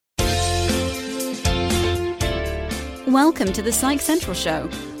Welcome to the Psych Central Show,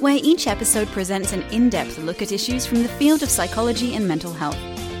 where each episode presents an in-depth look at issues from the field of psychology and mental health,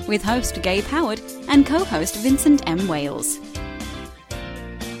 with host Gabe Howard and co-host Vincent M. Wales.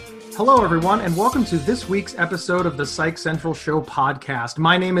 Hello, everyone, and welcome to this week's episode of the Psych Central Show podcast.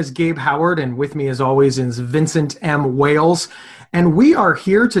 My name is Gabe Howard, and with me, as always, is Vincent M. Wales, and we are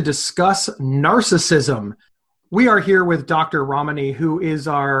here to discuss narcissism. We are here with Dr. Ramani, who is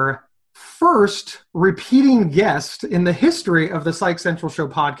our first repeating guest in the history of the Psych Central Show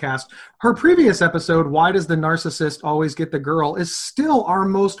podcast. Her previous episode, Why Does the Narcissist Always Get the Girl?, is still our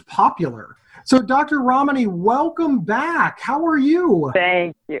most popular. So, Dr. Ramani, welcome back. How are you?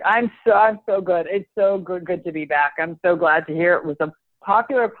 Thank you. I'm so good. It's so good to be back. I'm so glad to hear it was a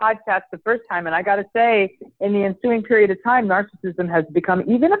popular podcast the first time. And I got to say, in the ensuing period of time, narcissism has become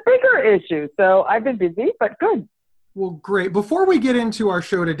even a bigger issue. So I've been busy, but good. Well, great. Before we get into our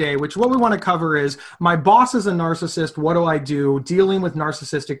show today, which what we want to cover is my boss is a narcissist. What do I do? Dealing with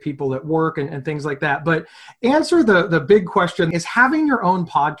narcissistic people at work and things like that. But answer the big question, is having your own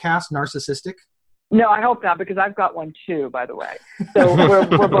podcast narcissistic? No, I hope not, because I've got one too, by the way. So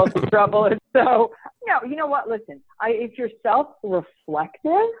we're both in trouble. And so, no, you know what? Listen, if you're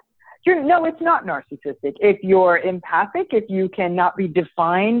self-reflective, no, it's not narcissistic. If you're empathic, if you cannot be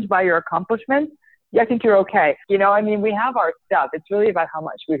defined by your accomplishments, I think you're okay. You know, I mean, we have our stuff. It's really about how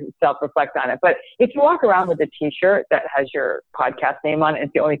much we self-reflect on it. But if you walk around with a T-shirt that has your podcast name on it,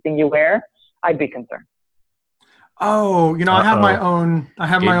 it's the only thing you wear, I'd be concerned. Oh, you know, I have my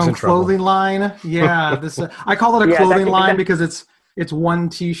own clothing line. Yeah, this I call it a clothing line because it's one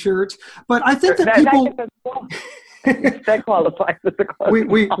T-shirt. But I think that people that qualifies as a clothing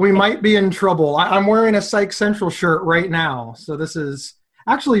line. We might be in trouble. I'm wearing a Psych Central shirt right now, so this is.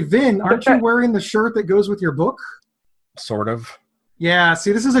 Actually, Vin, aren't you wearing the shirt that goes with your book? Sort of. Yeah,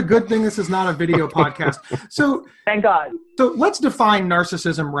 see, this is a good thing this is not a video podcast. So, thank God. So let's define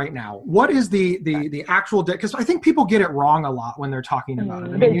narcissism right now. What is the actual, because I think people get it wrong a lot when they're talking about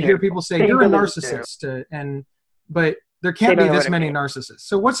it. I mean, you hear people say, you're a narcissist, but there can't be this many narcissists.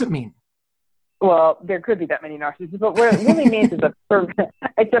 So what's it mean? Well, there could be that many narcissists, but what it really means is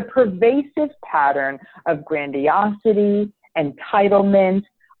it's a pervasive pattern of grandiosity, entitlement,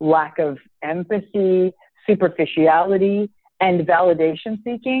 lack of empathy, superficiality, and validation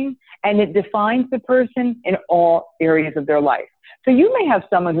seeking, and it defines the person in all areas of their life. So you may have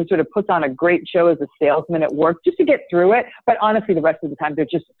someone who sort of puts on a great show as a salesman at work just to get through it, but honestly, the rest of the time, they're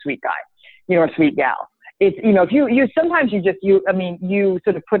just a sweet guy, or a sweet gal. It's, if you sometimes you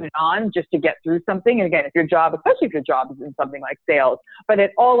sort of put it on just to get through something. And again, especially if your job is in something like sales, but at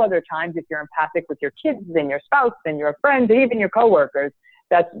all other times, if you're empathic with your kids and your spouse and your friends and even your coworkers,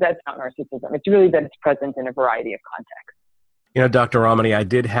 that's not narcissism. It's really that it's present in a variety of contexts. Dr. Ramani, I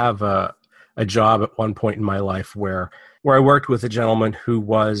did have a job at one point in my life where I worked with a gentleman who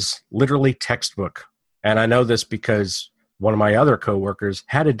was literally textbook. And I know this because one of my other coworkers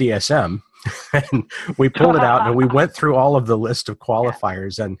had a DSM. And we pulled it out and we went through all of the list of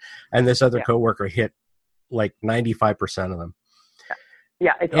qualifiers and this other coworker hit like 95% of them.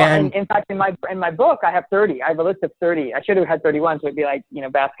 Yeah. In fact, in my book, I have 30. I have a list of 30. I should have had 31, so it'd be like,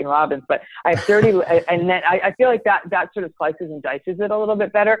 Baskin Robbins, but I have 30. And then I feel like that sort of slices and dices it a little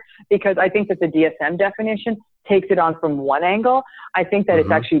bit better, because I think that the DSM definition takes it on from one angle. I think that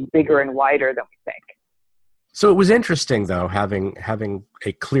it's actually bigger and wider than we think. So it was interesting, though, having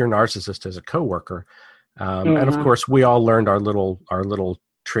a clear narcissist as a coworker, and of course, we all learned our little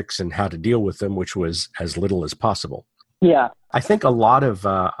tricks in how to deal with them, which was as little as possible. Yeah, I think a lot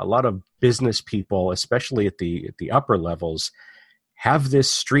of business people, especially at the upper levels, have this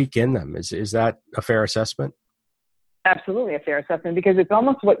streak in them. Is that a fair assessment? Absolutely a fair assessment, because it's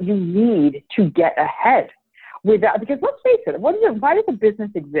almost what you need to get ahead with that. Because let's face it, why does a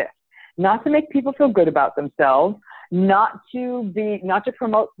business exist? Not to make people feel good about themselves, not to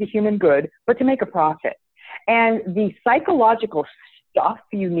promote the human good, but to make a profit. And the psychological stuff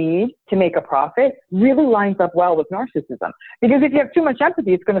you need to make a profit really lines up well with narcissism. Because if you have too much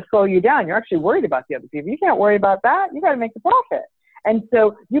empathy, it's going to slow you down. You're actually worried about the other people. You can't worry about that. You got to make the profit. And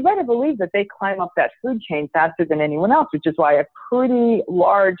so you better believe that they climb up that food chain faster than anyone else, which is why a pretty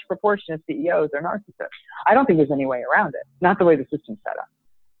large proportion of CEOs are narcissists. I don't think there's any way around it. Not the way the system's set up.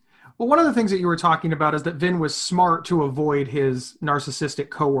 Well, one of the things that you were talking about is that Vin was smart to avoid his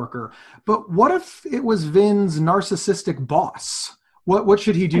narcissistic coworker. But what if it was Vin's narcissistic boss? What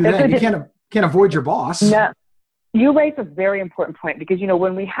should he do then? You can't avoid your boss. No. You raise a very important point, because,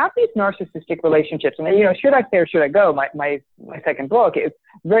 when we have these narcissistic relationships, and, should I stay or should I go? My second book is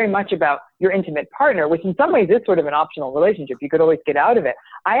very much about your intimate partner, which in some ways is sort of an optional relationship. You could always get out of it.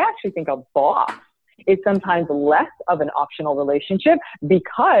 I actually think a boss It's sometimes less of an optional relationship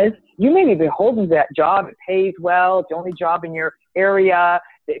because you may be beholden to that job. It pays well. It's the only job in your area.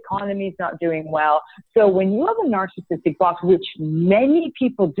 The economy is not doing well. So when you have a narcissistic boss, which many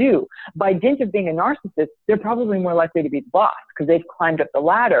people do, by dint of being a narcissist, they're probably more likely to be the boss because they've climbed up the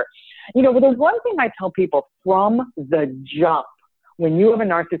ladder. You know, but the one thing I tell people from the jump, when you have a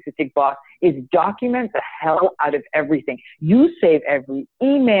narcissistic boss, is document the hell out of everything. You save every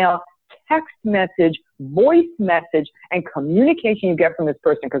email, text message, voice message, and communication you get from this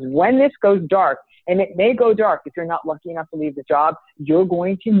person. Because when this goes dark, and it may go dark if you're not lucky enough to leave the job, you're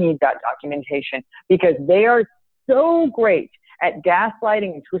going to need that documentation because they are so great at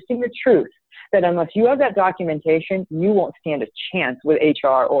gaslighting and twisting the truth that unless you have that documentation, you won't stand a chance with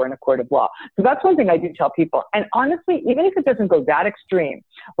HR or in a court of law. So that's one thing I do tell people. And honestly, even if it doesn't go that extreme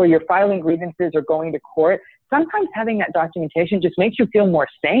where you're filing grievances or going to court, sometimes having that documentation just makes you feel more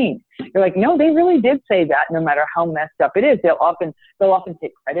sane. You're like, no, they really did say that no matter how messed up it is. They'll often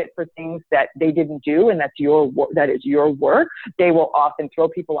take credit for things that they didn't do, and that is your work. They will often throw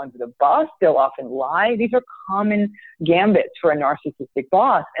people under the bus. They'll often lie. These are common gambits for a narcissistic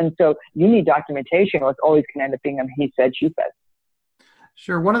boss. And so you need documentation, or it's always going to end up being a he said, she said.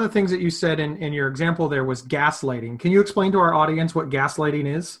 Sure. One of the things that you said in your example there was gaslighting. Can you explain to our audience what gaslighting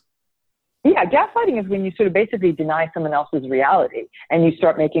is? Yeah, gaslighting is when you sort of basically deny someone else's reality and you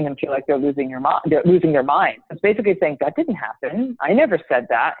start making them feel like they're losing their mind. It's basically saying, that didn't happen. I never said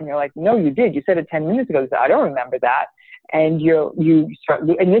that. And you're like, no, you did. You said it 10 minutes ago. I don't remember that. And you start,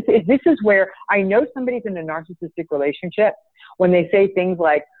 and this is where I know somebody's in a narcissistic relationship when they say things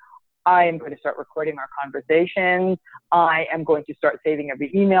like, I am going to start recording our conversations. I am going to start saving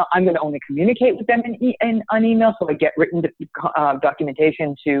every email. I'm going to only communicate with them on email, so I get written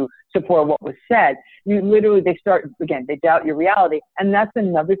documentation to support what was said. They doubt your reality. And that's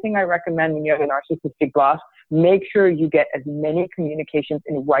another thing I recommend when you have a narcissistic boss. Make sure you get as many communications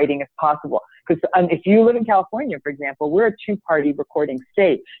in writing as possible. Because if you live in California, for example, we're a two-party recording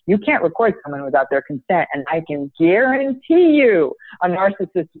state. You can't record someone without their consent. And I can guarantee you a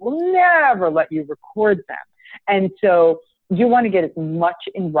narcissist will never let you record them. And so you want to get as much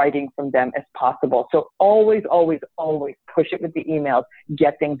in writing from them as possible. So always, always, always push it with the emails.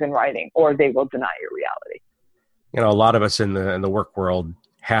 Get things in writing, or they will deny your reality. You know, a lot of us in the work world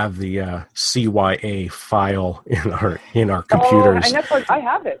have the CYA file in our computers. And that's what I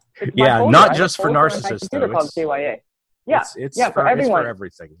have it. Yeah, not just for narcissists. Though. Called CYA. Yeah, it's for everyone. It's for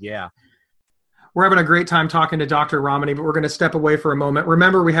everything. Yeah. We're having a great time talking to Dr. Ramani, but we're going to step away for a moment.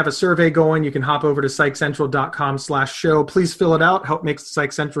 Remember, we have a survey going. You can hop over to psychcentral.com/show. Please fill it out. Help make the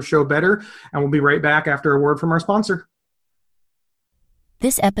Psych Central show better. And we'll be right back after a word from our sponsor.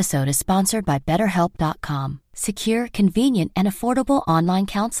 This episode is sponsored by BetterHelp.com. Secure, convenient, and affordable online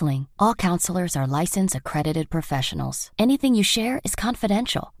counseling. All counselors are licensed, accredited professionals. Anything you share is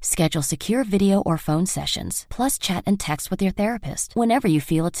confidential. Schedule secure video or phone sessions, plus chat and text with your therapist whenever you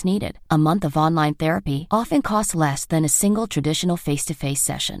feel it's needed. A month of online therapy often costs less than a single traditional face-to-face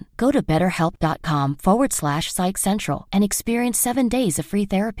session. Go to BetterHelp.com/Psych Central and experience 7 days of free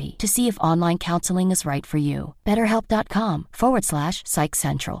therapy to see if online counseling is right for you. BetterHelp.com/Psych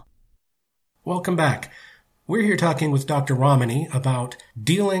Central. Welcome back. We're here talking with Dr. Ramani about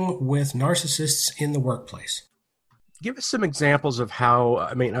dealing with narcissists in the workplace. Give us some examples of how,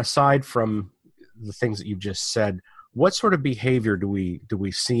 I mean, aside from the things that you've just said, what sort of behavior do we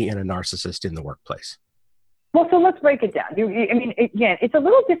see in a narcissist in the workplace? Well, so let's break it down. Again, it's a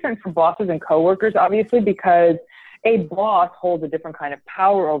little different for bosses and coworkers, obviously, because a boss holds a different kind of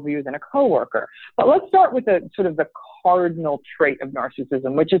power over you than a coworker. But let's start with the cardinal trait of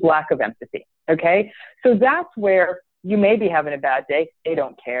narcissism, which is lack of empathy. Okay. So that's where you may be having a bad day. They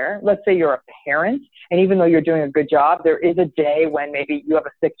don't care. Let's say you're a parent, and even though you're doing a good job, there is a day when maybe you have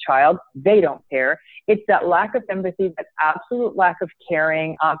a sick child. They don't care. It's that lack of empathy, that absolute lack of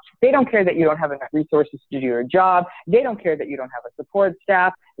caring. They don't care that you don't have enough resources to do your job. They don't care that you don't have a support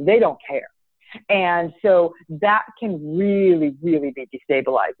staff. They don't care. And so that can really, really be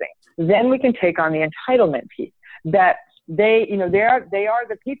destabilizing. Then we can take on the entitlement piece, that they are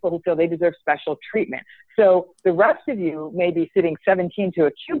the people who feel they deserve special treatment. So the rest of you may be sitting 17 to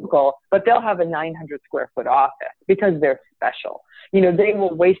a cubicle, but they'll have a 900 square foot office because they're special. They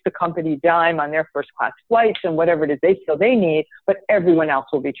will waste the company dime on their first class flights and whatever it is they feel they need, but everyone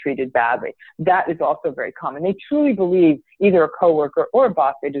else will be treated badly. That is also very common. They truly believe either a coworker or a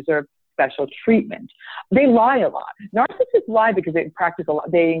boss, they deserve special treatment. They lie a lot. Narcissists lie because they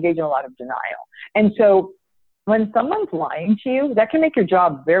engage in a lot of denial. And so when someone's lying to you, that can make your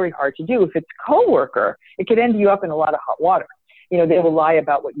job very hard to do. If it's a coworker, it could end you up in a lot of hot water. They will lie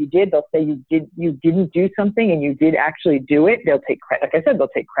about what you did. They'll say you didn't do something and you did actually do it. They'll take credit. Like I said, they'll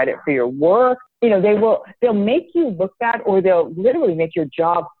take credit for your work. They'll make you look bad, or they'll literally make your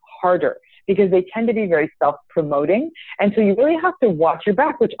job harder, because they tend to be very self-promoting. And so you really have to watch your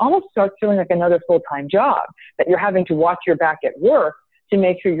back, which almost starts feeling like another full-time job, that you're having to watch your back at work to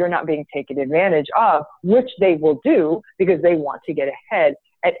make sure you're not being taken advantage of, which they will do because they want to get ahead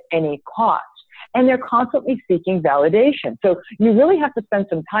at any cost. And they're constantly seeking validation. So you really have to spend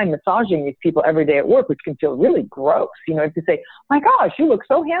some time massaging these people every day at work, which can feel really gross. If you say, my gosh, you look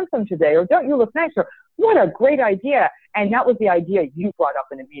so handsome today, or don't you look nice, or what a great idea. And that was the idea you brought up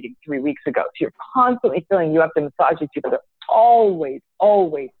in a meeting 3 weeks ago. So you're constantly feeling you have to massage these people. They're always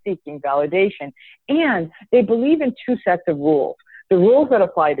seeking validation. And they believe in two sets of rules: the rules that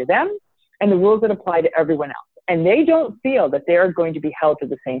apply to them and the rules that apply to everyone else. And they don't feel that they're going to be held to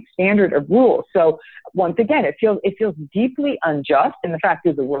the same standard of rules. So once again, it feels deeply unjust. And the fact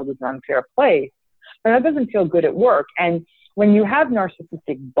is, the world is an unfair place. But that doesn't feel good at work. And when you have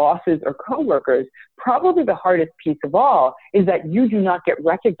narcissistic bosses or coworkers, probably the hardest piece of all is that you do not get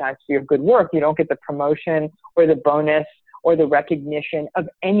recognized for your good work. You don't get the promotion or the bonus or the recognition of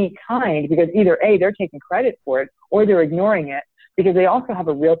any kind, because either A, they're taking credit for it, or they're ignoring it, because they also have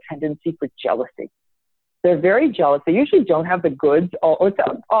a real tendency for jealousy. They're very jealous. They usually don't have the goods, or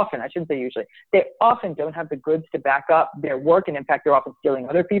often, I shouldn't say usually, they often don't have the goods to back up their work. And in fact, they're often stealing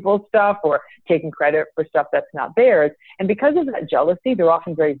other people's stuff or taking credit for stuff that's not theirs. And because of that jealousy, they're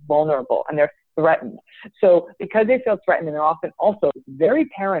often very vulnerable and they're threatened. So because they feel threatened, and they're often also very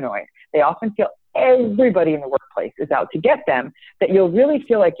paranoid, they often feel everybody in the workplace is out to get them, that you'll really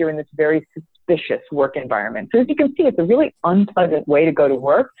feel like you're in this very suspicious work environment. So as you can see, it's a really unpleasant way to go to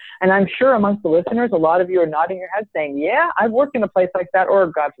work. And I'm sure amongst the listeners, a lot of you are nodding your head saying, yeah, I've worked in a place like that, or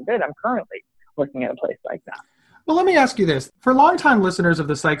God forbid, I'm currently working in a place like that. Well, let me ask you this. For longtime listeners of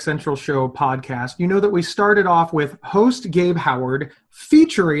the Psych Central Show podcast, you know that we started off with host Gabe Howard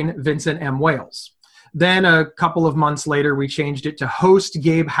featuring Vincent M. Wales. Then a couple of months later, we changed it to host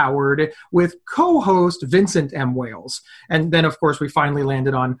Gabe Howard with co-host Vincent M. Wales. And then, of course, we finally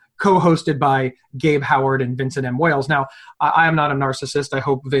landed on co-hosted by Gabe Howard and Vincent M. Wales. Now, I am not a narcissist. I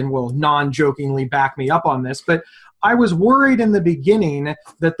hope Vin will non-jokingly back me up on this. But I was worried in the beginning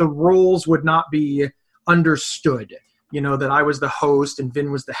that the roles would not be understood. That I was the host and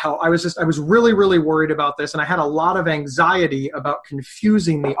Vin was the help. I was really, really worried about this, and I had a lot of anxiety about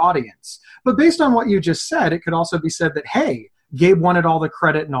confusing the audience. But based on what you just said, it could also be said that, hey, Gabe wanted all the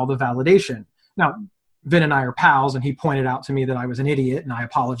credit and all the validation. Now, Vin and I are pals, and he pointed out to me that I was an idiot, and I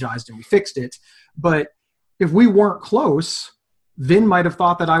apologized, and we fixed it. But if we weren't close, Vin might have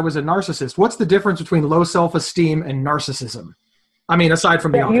thought that I was a narcissist. What's the difference between low self-esteem and narcissism? I mean, aside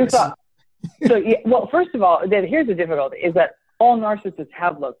from the obvious. Well, first of all, here's the difficulty, is that all narcissists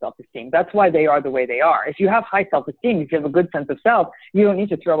have low self-esteem. That's why they are the way they are. If you have high self-esteem, if you have a good sense of self, you don't need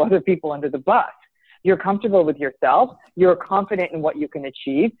to throw other people under the bus. You're comfortable with yourself. You're confident in what you can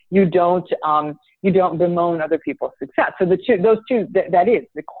achieve. You don't bemoan other people's success. So those two, that is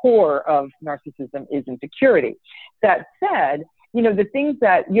the core of narcissism, is insecurity. That said, the things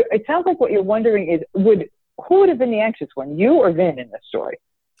that it sounds like what you're wondering is, who would have been the anxious one, you or Vin, in this story?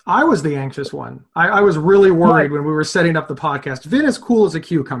 I was the anxious one. I was really worried when we were setting up the podcast. Vin is cool as a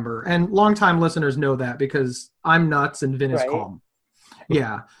cucumber, and longtime listeners know that because I'm nuts and Vin is calm.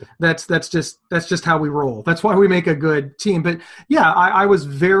 Yeah, that's just how we roll. That's why we make a good team. But yeah, I was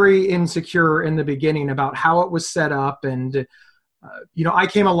very insecure in the beginning about how it was set up, and I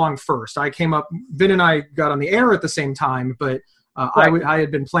came along first. Vin and I got on the air at the same time, but I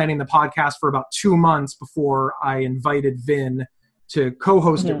had been planning the podcast for about 2 months before I invited Vin to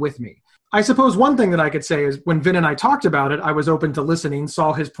co-host it with me. I suppose one thing that I could say is when Vin and I talked about it, I was open to listening,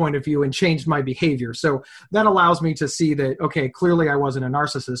 saw his point of view, and changed my behavior. So that allows me to see that, okay, clearly I wasn't a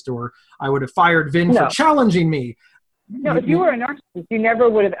narcissist, or I would have fired Vin for challenging me. No, if you were a narcissist, you never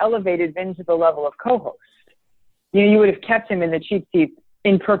would have elevated Vin to the level of co-host. You would have kept him in the cheap seat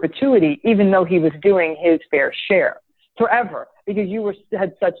in perpetuity, even though he was doing his fair share forever, because you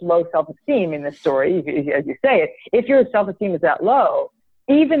had such low self-esteem in this story, as you say it. If your self-esteem is that low,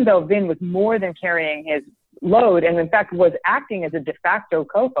 even though Vin was more than carrying his load, and in fact was acting as a de facto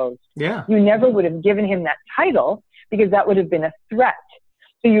co-host, you never would have given him that title, because that would have been a threat.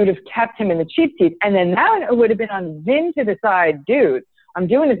 So you would have kept him in the cheap seat. And then now it would have been on Vin to decide, dude, I'm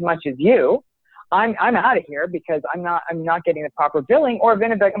doing as much as you. I'm out of here because I'm not getting the proper billing. Or Vin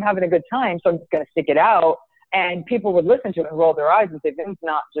would be like, I'm having a good time, so I'm just going to stick it out. And people would listen to it and roll their eyes and say, Vin's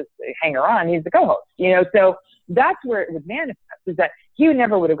not just a hanger-on, he's the co-host. So that's where it would manifest, is that he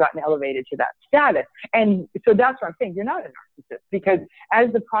never would have gotten elevated to that status. And so that's what I'm saying. You're not a narcissist, because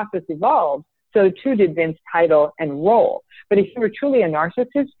as the process evolved, so too did Vince's title and role. But if you were truly a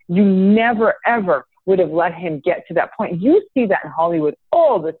narcissist, you never, ever would have let him get to that point. You see that in Hollywood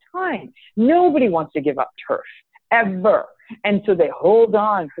all the time. Nobody wants to give up turf, ever. And so they hold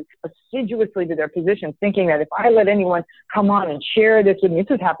on assiduously to their position, thinking that if I let anyone come on and share this with me,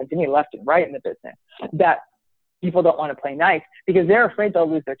 this has happened to me left and right in the business, that people don't want to play nice because they're afraid they'll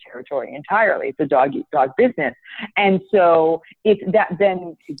lose their territory entirely. It's a dog-eat-dog business. And so it's that,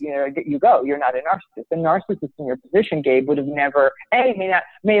 then you're not a narcissist. The narcissist in your position, Gabe, would have never,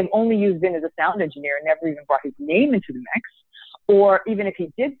 may have only used Vin as a sound engineer and never even brought his name into the mix. Or even if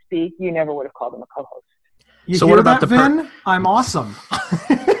he did speak, you never would have called him a co-host. So what about Vin? I'm awesome.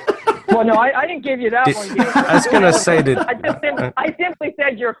 Well, no, I didn't give you that one, Gabe. I was going to say that. I simply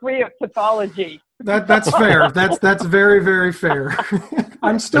said you're free of pathology. That's fair. That's very, very fair.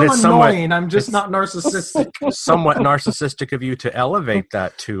 I'm still annoying. I'm just not narcissistic. Somewhat narcissistic of you to elevate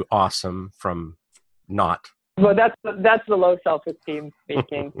that to awesome from not. Well, that's the low self-esteem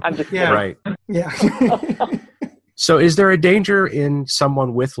speaking. I'm just kidding. Right. Yeah. So is there a danger in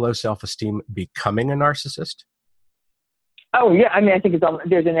someone with low self-esteem becoming a narcissist? Oh, yeah. I mean, I think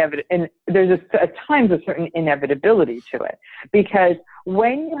there's at times a certain inevitability to it, because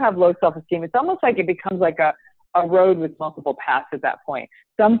when you have low self-esteem, it's almost like it becomes like a road with multiple paths at that point.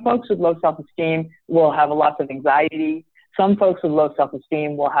 Some folks with low self-esteem will have a lot of anxiety. Some folks with low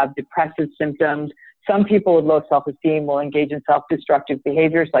self-esteem will have depressive symptoms. Some people with low self-esteem will engage in self-destructive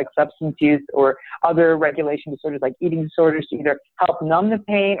behaviors like substance use or other regulation disorders like eating disorders to either help numb the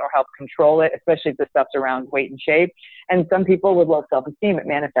pain or help control it, especially if the stuff's around weight and shape. And some people with low self-esteem, it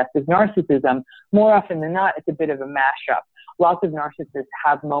manifests as narcissism. More often than not, it's a bit of a mashup. Lots of narcissists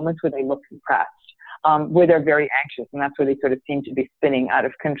have moments where they look depressed, where they're very anxious, and that's where they sort of seem to be spinning out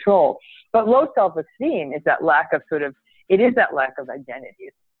of control. But low self-esteem is that lack of identity.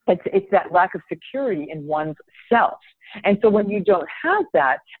 It's that lack of security in one's self. And so when you don't have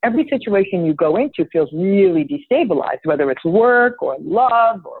that, every situation you go into feels really destabilized, whether it's work or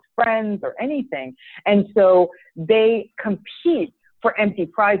love or friends or anything. And so they compete for empty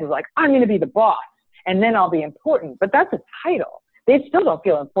prizes, like, I'm going to be the boss and then I'll be important. But that's a title. They still don't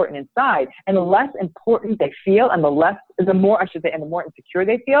feel important inside. And the less important they feel and the more insecure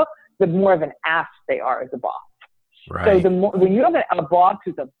they feel, the more of an ass they are as a boss. Right. So when you have a boss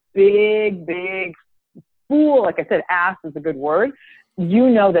who's a big, big fool, like I said, ass is a good word, you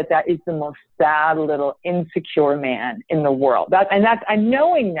know that is the most sad little insecure man in the world. And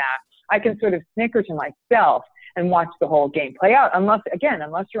knowing that, I can sort of snicker to myself and watch the whole game play out, unless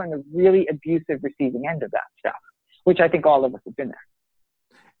you're on the really abusive receiving end of that stuff, which I think all of us have been there.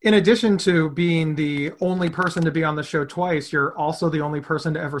 In addition to being the only person to be on the show twice, you're also the only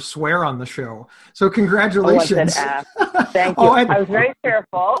person to ever swear on the show. So congratulations. Thank you. I was very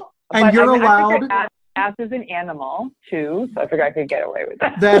careful. And you're allowed. Ass is an animal too, so I figured I could get away with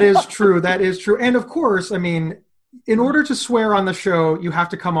that. That is true. That is true. And of course, I mean, in order to swear on the show, you have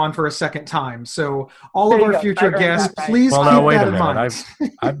to come on for a second time. So all of our future guests, please keep that in mind.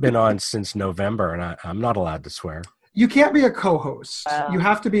 I've been on since November, and I'm not allowed to swear. You can't be a co-host. You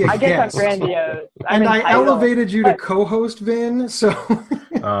have to be a guest. I guess I'm grandiose. I elevated you to co-host, Vin. So.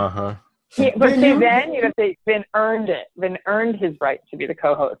 But see, then you have to Vin earned it. Vin earned his right to be the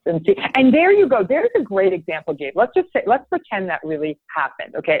co-host, and there you go. There's a great example, Gabe. Let's pretend that really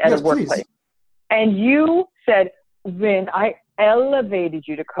happened, okay, at a workplace. Please. And you said, Vin, I elevated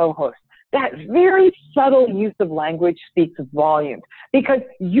you to co-host. That very subtle use of language speaks volumes, because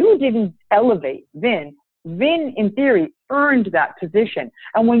you didn't elevate Vin. Vin, in theory, earned that position.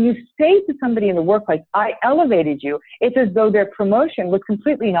 And when you say to somebody in the workplace, I elevated you, it's as though their promotion was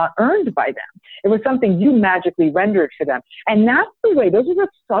completely not earned by them. It was something you magically rendered for them. And that's the way, those are the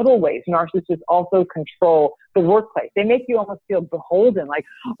subtle ways narcissists also control the workplace. They make you almost feel beholden, like,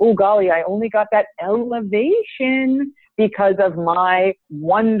 oh golly, I only got that elevation because of my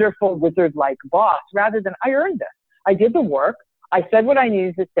wonderful wizard-like boss, rather than I earned this. I did the work. I said what I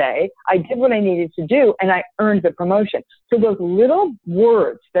needed to say, I did what I needed to do, and I earned the promotion. So those little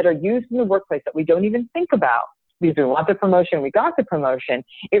words that are used in the workplace that we don't even think about, because we want the promotion, we got the promotion,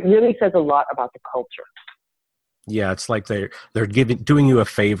 it really says a lot about the culture. Yeah, it's like they're doing you a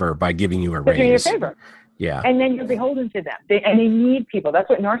favor by giving you a raise. They're doing you a favor. Yeah. And then you're beholden to them. They need people. That's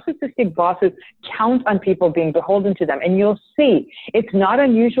what narcissistic bosses count on, people being beholden to them. And you'll see it's not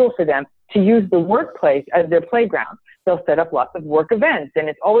unusual for them to use the workplace as their playground. they'll set up lots of work events. And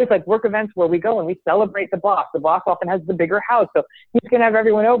it's always like work events where we go and we celebrate the boss. The boss often has the bigger house. So he's going to have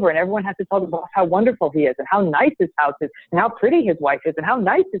everyone over and everyone has to tell the boss how wonderful he is and how nice his house is and how pretty his wife is and how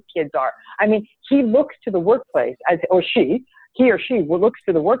nice his kids are. I mean, he looks to the workplace he or she looks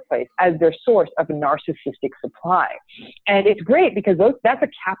to the workplace as their source of a narcissistic supply. And it's great because that's a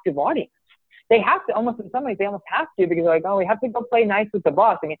captive audience. They have to, almost in some ways, they almost have to, because they're like, oh, we have to go play nice with the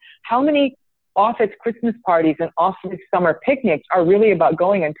boss. I mean, how many office Christmas parties and office summer picnics are really about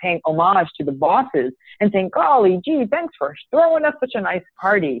going and paying homage to the bosses and saying, golly, gee, thanks for throwing us such a nice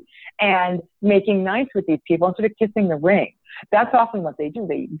party, and making nice with these people instead of kissing the ring. That's often what they do.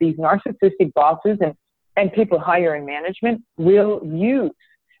 These narcissistic bosses and people higher in management will use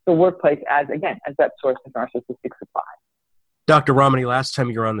the workplace as that source of narcissistic supply. Dr. Ramani, last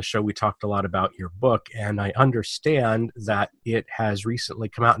time you were on the show, we talked a lot about your book, and I understand that it has recently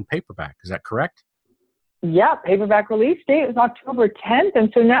come out in paperback. Is that correct? Yeah, paperback release date is October 10th,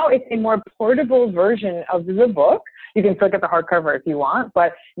 and so now it's a more portable version of the book. You can still get the hardcover if you want,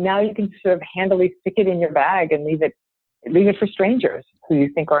 but now you can sort of handily stick it in your bag and leave it for strangers who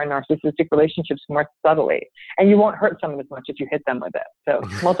you think are in narcissistic relationships more subtly. And you won't hurt someone as much if you hit them with it. So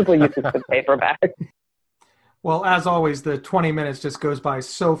multiple uses of paperback. Well, as always, the 20 minutes just goes by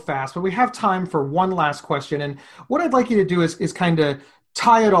so fast, but we have time for one last question. And what I'd like you to do is kind of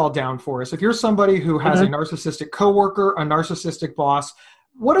tie it all down for us. If you're somebody who has a narcissistic coworker, a narcissistic boss,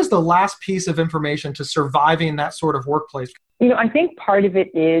 what is the last piece of information to surviving that sort of workplace? I think part of it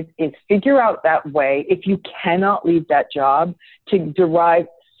is figure out that way, if you cannot leave that job, to derive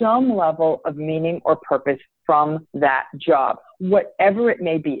some level of meaning or purpose from that job, whatever it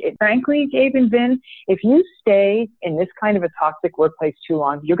may be. Frankly, Gabe and Vin, if you stay in this kind of a toxic workplace too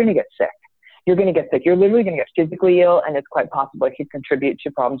long, you're going to get sick. You're going to get sick. You're literally going to get physically ill, and it's quite possible it could contribute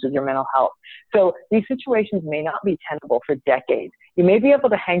to problems with your mental health. So these situations may not be tenable for decades. You may be able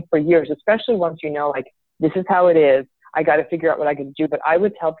to hang for years, especially once you know, like, this is how it is. I got to figure out what I can do. But I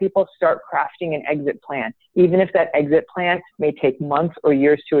would tell people, start crafting an exit plan. Even if that exit plan may take months or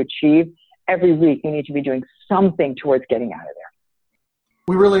years to achieve, every week you need to be doing something towards getting out of there.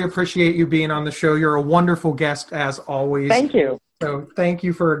 We really appreciate you being on the show. You're a wonderful guest, as always. Thank you. So thank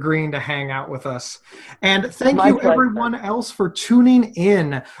you for agreeing to hang out with us. And thank you everyone else for tuning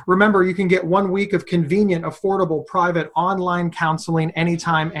in. Remember, you can get 1 week of convenient, affordable, private online counseling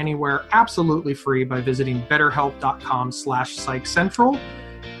anytime, anywhere, absolutely free by visiting betterhelp.com/psychcentral.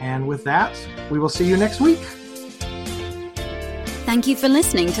 And with that, we will see you next week. Thank you for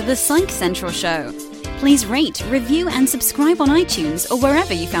listening to the Psych Central Show. Please rate, review, and subscribe on iTunes or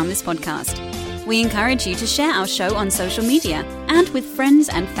wherever you found this podcast. We encourage you to share our show on social media and with friends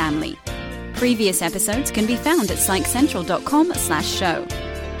and family. Previous episodes can be found at psychcentral.com/show.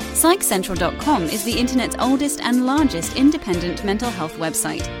 Psychcentral.com is the internet's oldest and largest independent mental health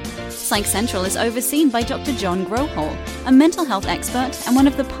website. Psych Central is overseen by Dr. John Grohol, a mental health expert and one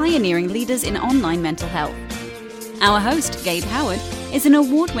of the pioneering leaders in online mental health. Our host, Gabe Howard, is an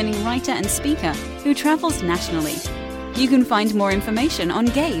award-winning writer and speaker who travels nationally. You can find more information on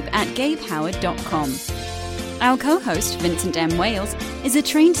Gabe at gabehoward.com. Our co-host, Vincent M. Wales, is a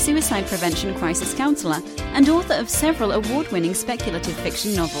trained suicide prevention crisis counselor and author of several award-winning speculative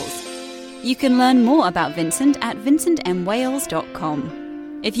fiction novels. You can learn more about Vincent at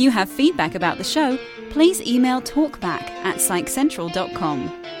vincentmwales.com. If you have feedback about the show, please email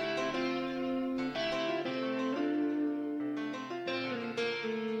talkback@psychcentral.com.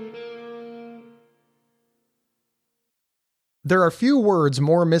 There are few words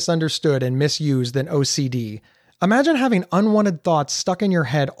more misunderstood and misused than OCD. Imagine having unwanted thoughts stuck in your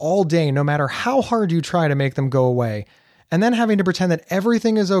head all day, no matter how hard you try to make them go away, and then having to pretend that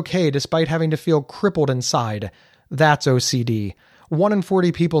everything is okay despite having to feel crippled inside. That's OCD. 1 in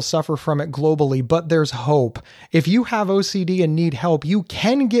 40 people suffer from it globally, but there's hope. If you have OCD and need help, you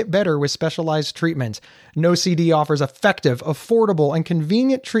can get better with specialized treatment. NoCD offers effective, affordable, and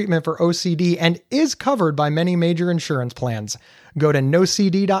convenient treatment for OCD and is covered by many major insurance plans. Go to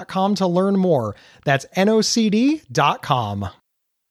nocd.com to learn more. That's nocd.com.